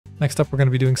Next up, we're going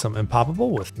to be doing some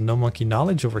Impoppable with No Monkey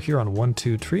Knowledge over here on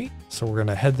 1-2 tree. So we're going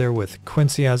to head there with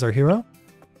Quincy as our hero.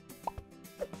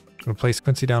 I'm going to place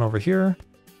Quincy down over here.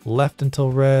 Left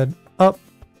until red, up,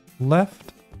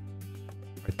 left,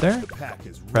 right there.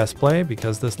 Press play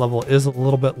because this level is a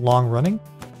little bit long running.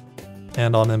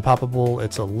 And on Impoppable,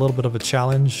 it's a little bit of a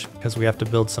challenge because we have to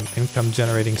build some income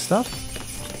generating stuff.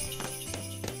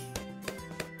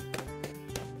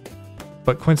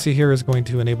 But Quincy here is going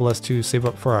to enable us to save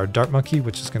up for our Dart Monkey,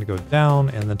 which is going to go down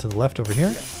and then to the left over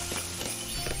here.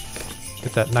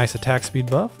 Get that nice attack speed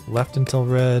buff. Left until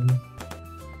red,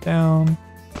 down.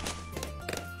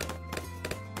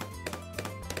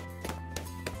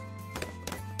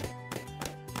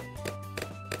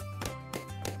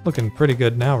 Looking pretty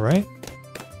good now, right?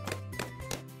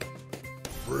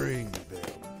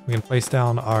 We can place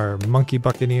down our Monkey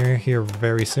Buccaneer here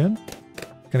very soon.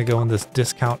 Gonna go in this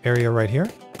discount area right here.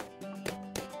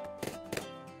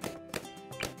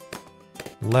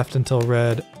 Left until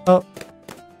red, up,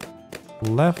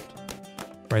 left,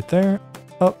 right there,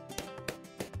 up.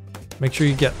 Make sure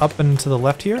you get up and to the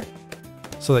left here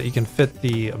so that you can fit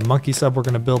the monkey sub we're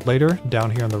gonna build later down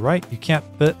here on the right. You can't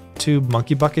fit 2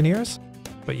 Monkey Buccaneers,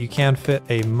 but you can fit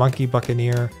a Monkey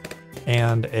Buccaneer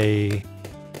and a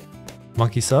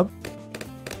monkey sub.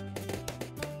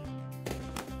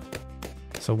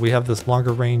 So we have this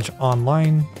longer range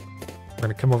online. We're going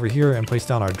to come over here and place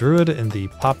down our druid in the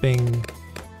popping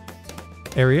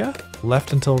area.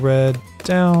 Left until red,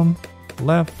 down,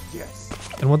 left. Yes.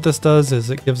 And what this does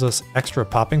is it gives us extra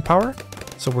popping power.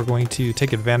 So we're going to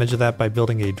take advantage of that by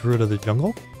building a druid of the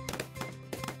jungle.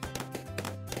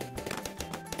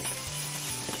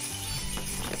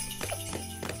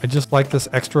 I just like this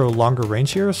extra longer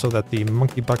range here so that the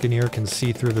Monkey Buccaneer can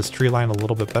see through this tree line a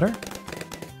little bit better.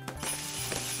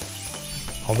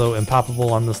 Although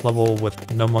Impoppable on this level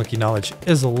with no monkey knowledge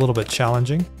is a little bit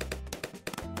challenging.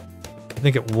 I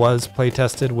think it was play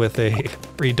tested with a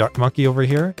free Dart Monkey over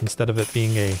here instead of it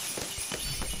being a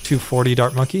 240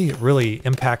 Dart Monkey. It really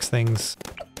impacts things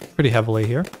pretty heavily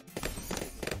here.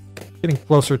 Getting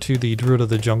closer to the Druid of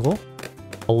the Jungle.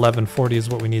 1140 is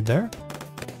what we need there.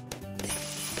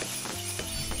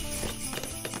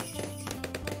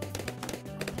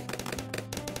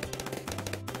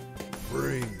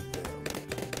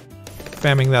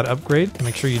 Spamming that upgrade.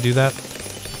 Make sure you do that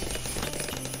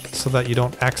so that you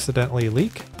don't accidentally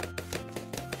leak.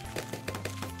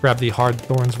 Grab the hard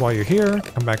thorns while you're here.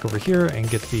 Come back over here and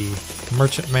get the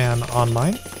Merchant Man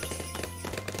online.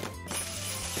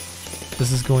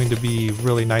 This is going to be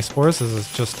really nice for us as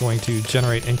it's just going to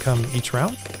generate income each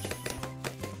round.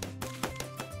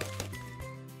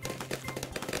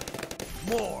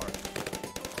 More.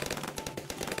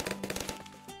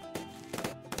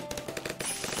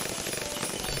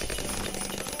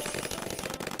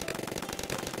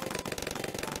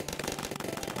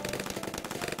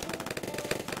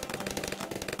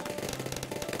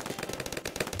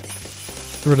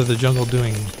 Druid of the Jungle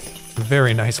doing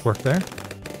very nice work there.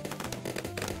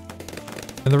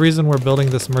 And the reason we're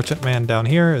building this Merchant Man down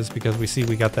here is because we see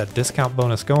we got that discount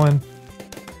bonus going.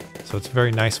 So it's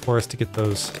very nice for us to get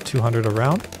those 200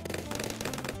 around.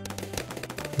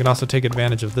 We can also take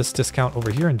advantage of this discount over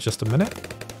here in just a minute.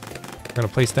 We're going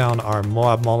to place down our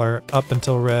Moab Mauler up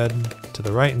until red, to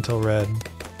the right until red,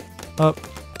 up.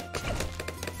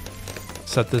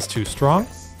 Set this to strong.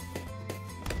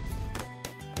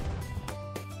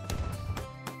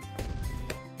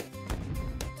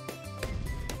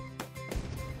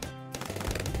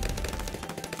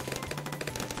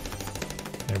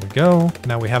 There we go.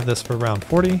 Now we have this for round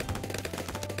 40. And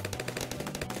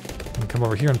come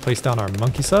over here and place down our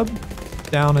monkey sub.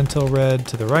 Down until red,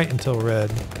 to the right until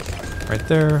red. Right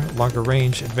there. Longer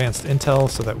range, advanced intel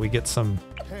so that we get some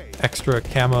extra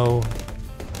camo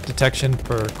detection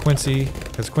for Quincy,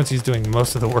 because Quincy's doing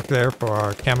most of the work there for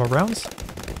our camo rounds.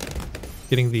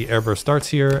 Getting the airburst darts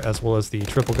here as well as the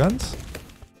triple guns.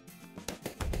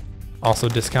 Also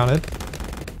discounted.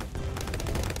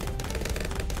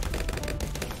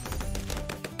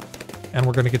 And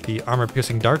we're going to get the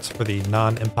armor-piercing darts for the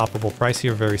non-impoppable price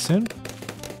here very soon.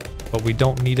 But we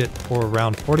don't need it for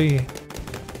round 40.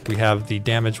 We have the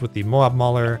damage with the Moab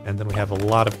Mauler, and then we have a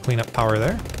lot of cleanup power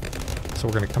there. So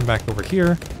we're going to come back over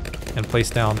here and place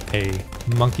down a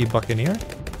Monkey Buccaneer.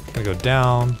 We're going to go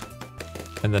down,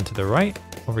 and then to the right.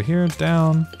 Over here,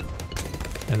 down,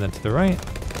 and then to the right.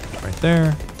 Right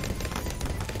there.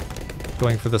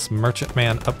 Going for this Merchant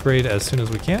Man upgrade as soon as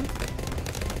we can.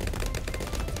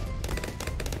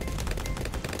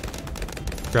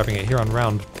 Grabbing it here on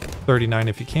round 39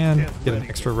 if you can. Get an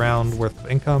extra round worth of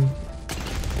income.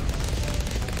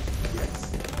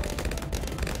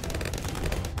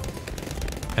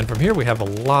 And from here we have a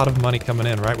lot of money coming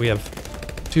in, right? We have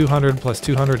 200 plus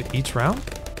 200 each round.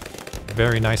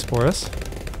 Very nice for us.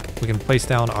 We can place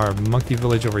down our monkey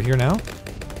village over here now.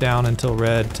 Down until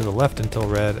red, to the left until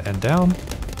red, and down.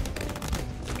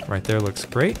 Right there looks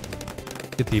great.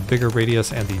 Get the bigger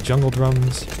radius and the jungle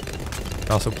drums.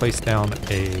 Also place down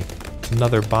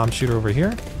another bomb shooter over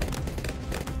here.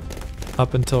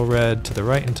 Up until red, to the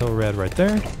right until red right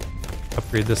there.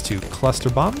 Upgrade this to cluster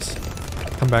bombs.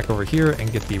 Come back over here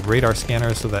and get the radar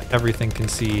scanner so that everything can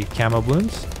see camo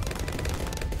balloons.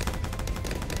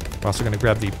 We're also going to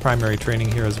grab the primary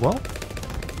training here as well.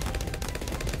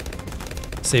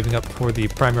 Saving up for the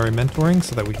primary mentoring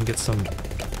so that we can get some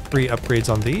free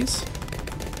upgrades on these.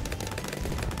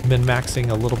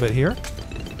 Min-maxing a little bit here.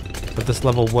 But this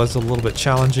level was a little bit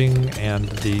challenging and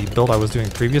the build I was doing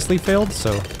previously failed,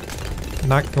 so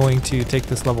not going to take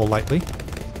this level lightly.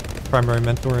 Primary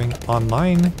mentoring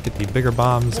online, get the bigger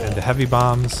bombs and the heavy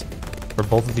bombs for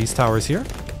both of these towers here.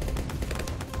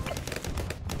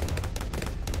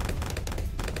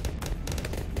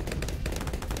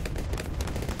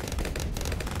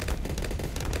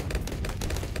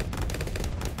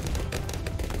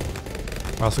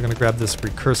 We're also going to grab this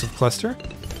recursive cluster.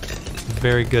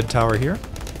 Very good tower here.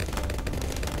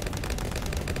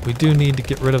 We do need to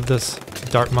get rid of this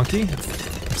dart monkey,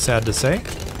 sad to say.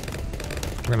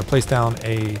 We're going to place down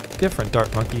a different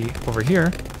dart monkey over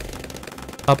here.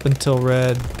 Up until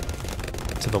red,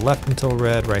 to the left until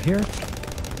red right here.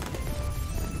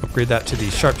 Upgrade that to the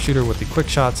sharpshooter with the quick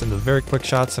shots and the very quick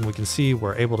shots, and we can see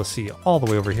we're able to see all the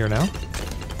way over here now.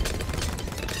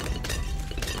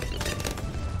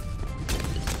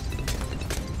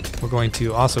 We're going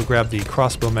to also grab the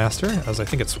crossbow master, as I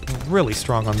think it's really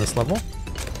strong on this level.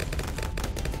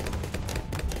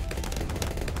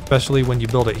 Especially when you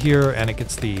build it here and it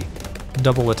gets the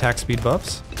double attack speed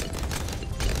buffs.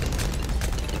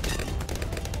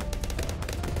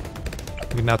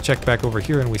 We can now check back over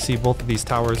here and we see both of these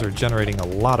towers are generating a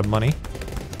lot of money.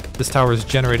 This tower has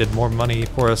generated more money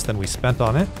for us than we spent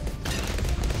on it.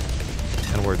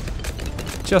 And we're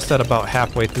just at about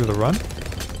halfway through the run.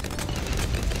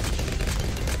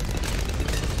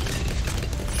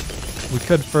 We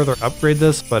could further upgrade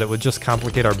this, but it would just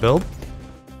complicate our build.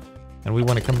 And we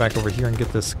want to come back over here and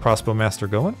get this crossbow master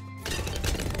going.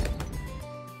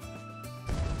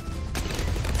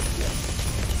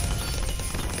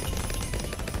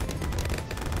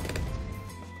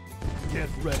 Get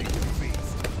ready to feast.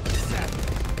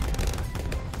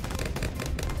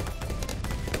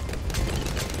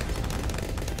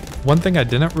 One thing I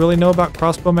didn't really know about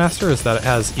crossbow master is that it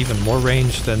has even more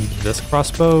range than this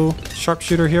crossbow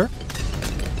sharpshooter here.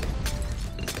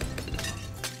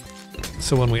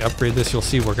 So when we upgrade this, you'll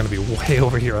see we're going to be way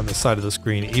over here on the side of the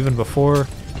screen, even before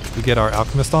we get our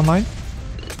alchemist online.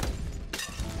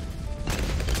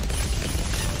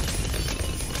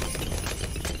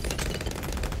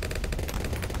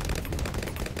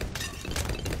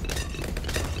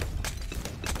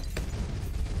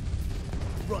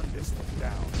 Run this one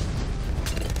down.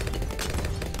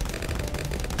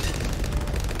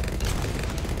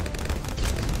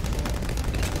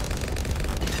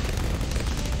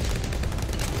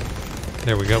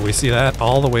 There we go, we see that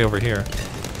all the way over here.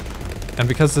 And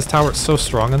because this tower is so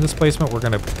strong in this placement, we're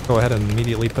going to go ahead and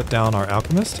immediately put down our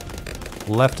alchemist.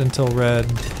 Left until red,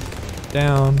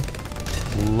 down,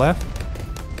 left,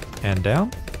 and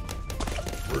down.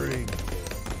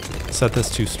 Set this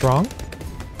to strong.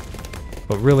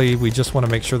 But really, we just want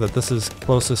to make sure that this is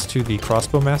closest to the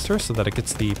crossbow master so that it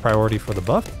gets the priority for the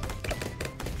buff.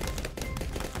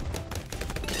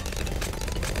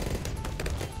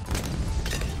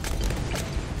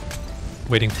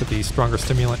 Waiting for the stronger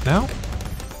stimulant now.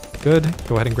 Good.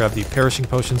 Go ahead and grab the perishing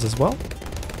potions as well.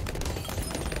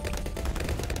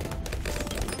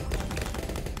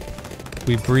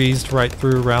 We breezed right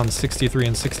through rounds 63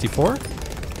 and 64.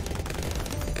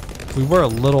 We were a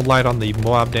little light on the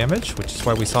Moab damage, which is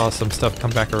why we saw some stuff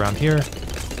come back around here.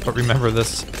 But remember,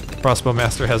 this crossbow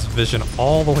master has vision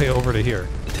all the way over to here.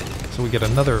 So we get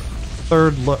another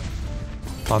third look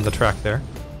on the track there.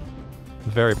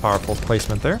 Very powerful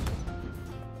placement there.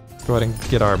 Go ahead and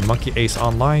get our monkey ace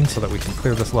online so that we can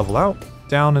clear this level out.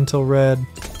 Down until red,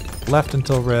 left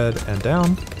until red, and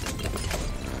down.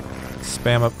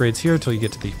 Spam upgrades here until you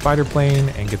get to the fighter plane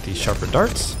and get the sharper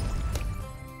darts.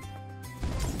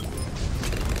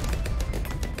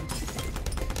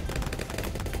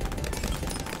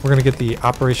 We're going to get the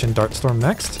Operation Dartstorm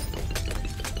next.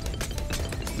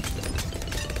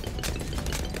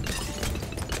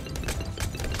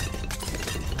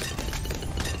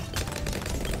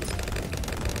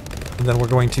 And then we're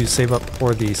going to save up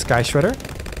for the Sky Shredder.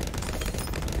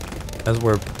 as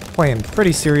we're playing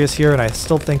pretty serious here, and I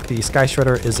still think the Sky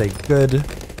Shredder is a good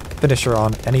finisher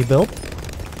on any build.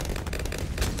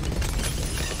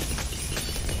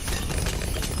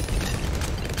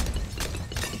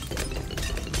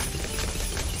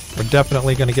 We're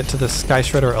definitely going to get to the Sky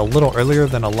Shredder a little earlier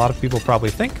than a lot of people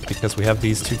probably think, because we have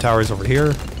these two towers over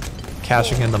here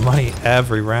cashing in the money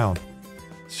every round.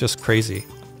 It's just crazy.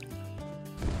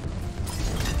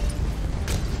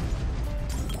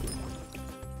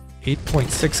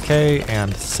 $8.6K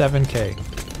and 7K.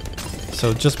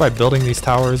 So just by building these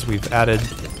towers, we've added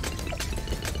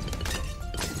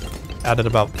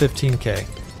about 15K.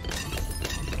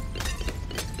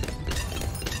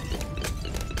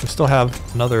 We still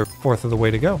have another fourth of the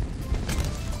way to go.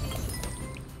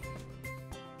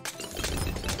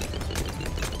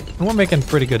 And we're making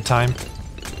pretty good time.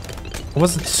 I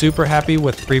wasn't super happy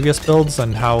with previous builds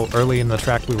and how early in the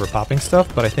track we were popping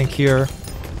stuff, but I think here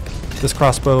this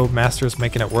crossbow master is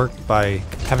making it work by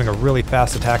having a really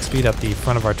fast attack speed at the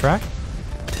front of our track.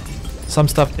 Some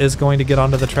stuff is going to get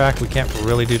onto the track. We can't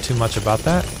really do too much about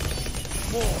that.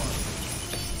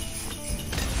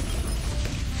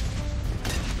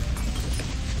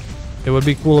 It would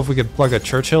be cool if we could plug a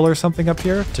Churchill or something up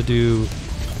here to do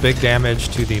big damage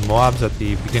to the Moabs at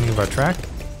the beginning of our track.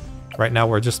 Right now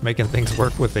we're just making things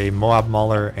work with a Moab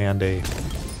Mauler and a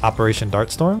Operation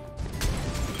Dartstorm.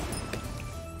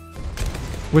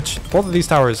 Which, both of these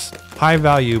towers, high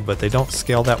value, but they don't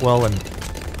scale that well and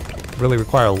really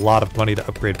require a lot of money to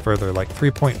upgrade further. Like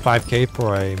 3.5K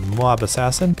for a Moab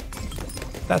Assassin.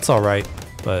 That's alright,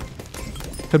 but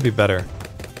could be better.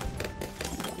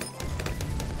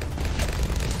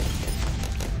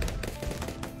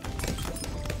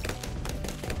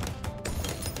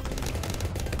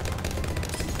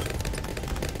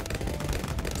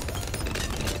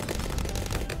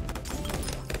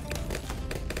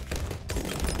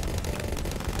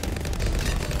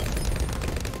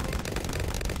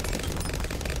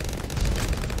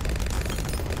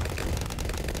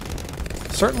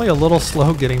 Certainly a little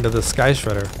slow getting to the Sky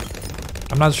Shredder.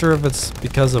 I'm not sure if it's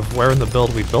because of where in the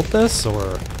build we built this,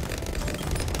 or I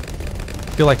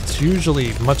feel like it's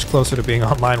usually much closer to being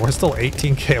online. We're still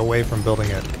 18K away from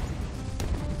building it.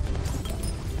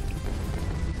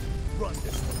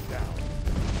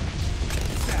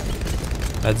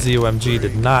 That ZOMG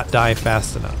did not die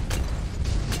fast enough.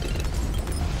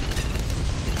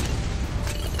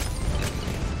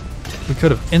 We could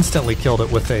have instantly killed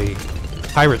it with a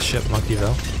pirate ship monkey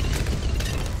though,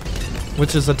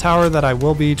 which is a tower that I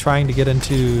will be trying to get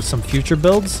into some future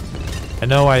builds. I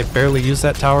know I barely use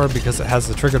that tower because it has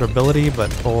the triggered ability,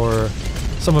 but for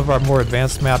some of our more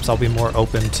advanced maps I'll be more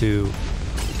open to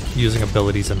using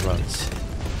abilities and runs.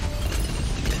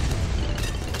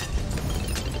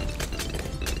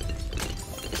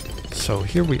 So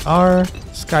here we are,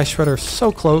 Sky Shredder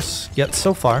so close, yet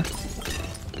so far.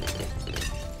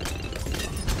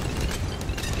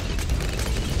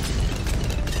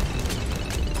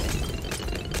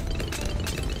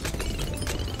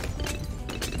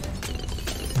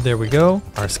 There we go.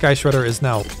 Our Sky Shredder is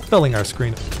now filling our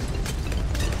screen.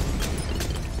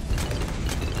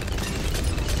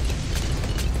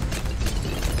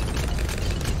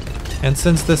 And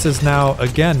since this is now,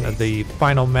 again, the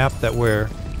final map that we're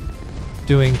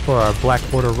doing for our Black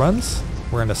Border runs,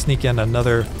 we're going to sneak in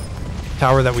another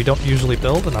tower that we don't usually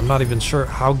build, and I'm not even sure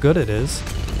how good it is.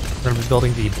 We're going to be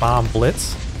building the Bomb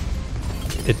Blitz.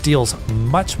 It deals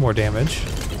much more damage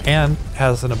and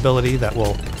has an ability that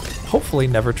will hopefully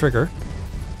never trigger,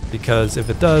 because if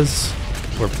it does,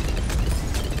 we're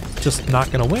just not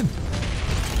gonna win.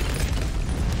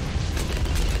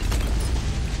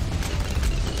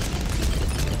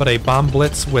 But a Bomb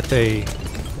Blitz with a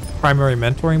primary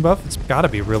mentoring buff, it's gotta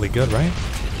be really good, right?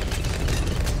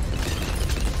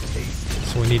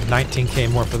 So we need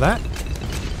 19K more for that.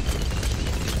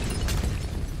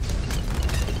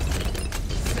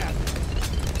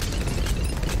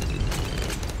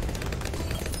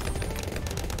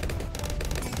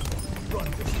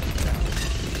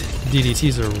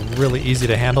 DDTs are really easy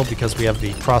to handle because we have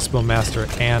the Crossbow Master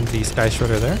and the Sky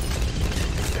Shredder there.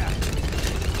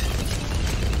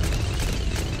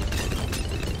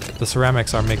 The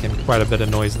ceramics are making quite a bit of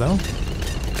noise though.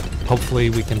 Hopefully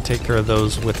we can take care of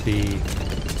those with the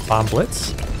Bomb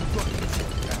Blitz.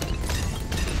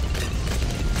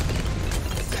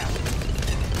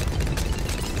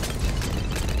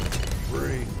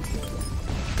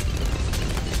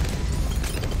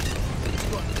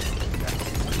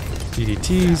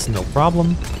 DDTs, no problem.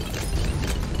 In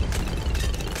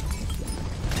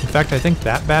fact, I think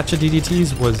that batch of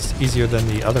DDTs was easier than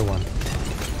the other one.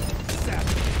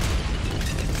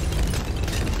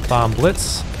 Bomb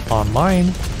Blitz online.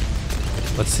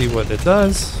 Let's see what it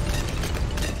does.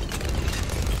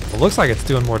 It looks like it's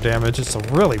doing more damage. It's a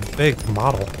really big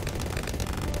model.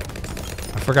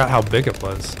 I forgot how big it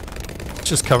was. It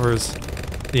just covers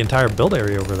the entire build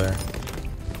area over there.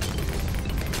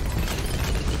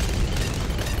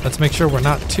 Let's make sure we're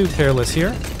not too careless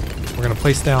here. We're going to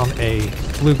place down a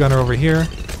glue gunner over here.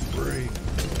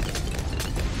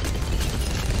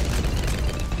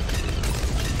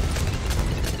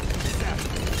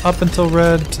 Up until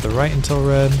red, to the right until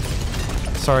red.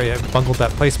 Sorry, I bungled that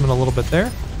placement a little bit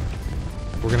there.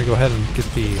 We're going to go ahead and get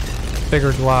the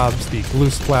bigger globs, the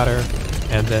glue splatter,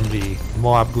 and then the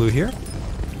Moab glue here.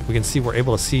 We can see we're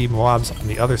able to see Moabs on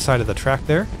the other side of the track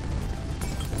there.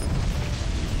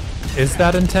 Is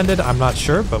that intended? I'm not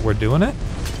sure, but we're doing it.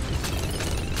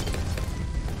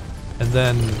 And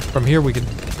then from here we can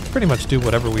pretty much do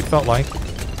whatever we felt like.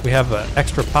 We have an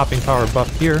extra popping power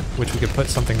buff here, which we could put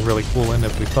something really cool in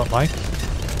if we felt like,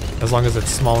 as long as it's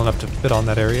small enough to fit on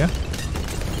that area.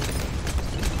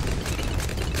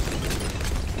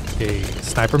 A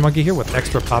sniper monkey here with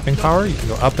extra popping power. You can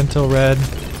go up until red,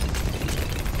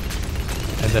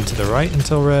 and then to the right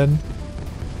until red,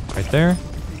 right there.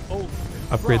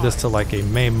 Upgrade this to like a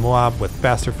main Moab with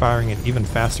faster firing and even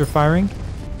faster firing.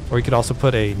 Or you could also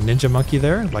put a ninja monkey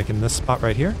there, like in this spot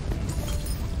right here.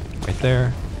 Right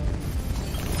there.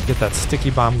 Get that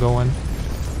sticky bomb going.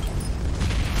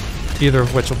 Either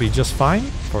of which will be just fine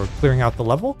for clearing out the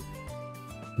level.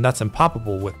 And that's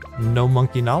Impoppable with no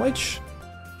monkey knowledge.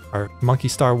 Our monkey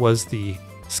star was the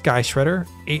Sky Shredder,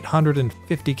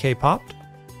 850k popped,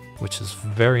 which is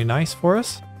very nice for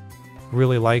us.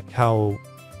 Really like how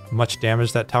much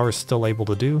damage that tower is still able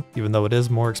to do. Even though it is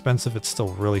more expensive, it's still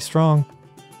really strong.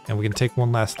 And we can take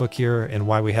one last look here and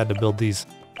why we had to build these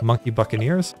monkey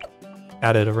buccaneers.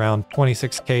 Added around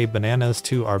 26k bananas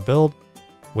to our build,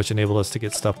 which enabled us to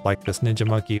get stuff like this ninja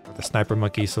monkey or the sniper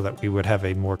monkey so that we would have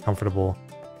a more comfortable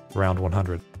round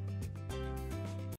 100.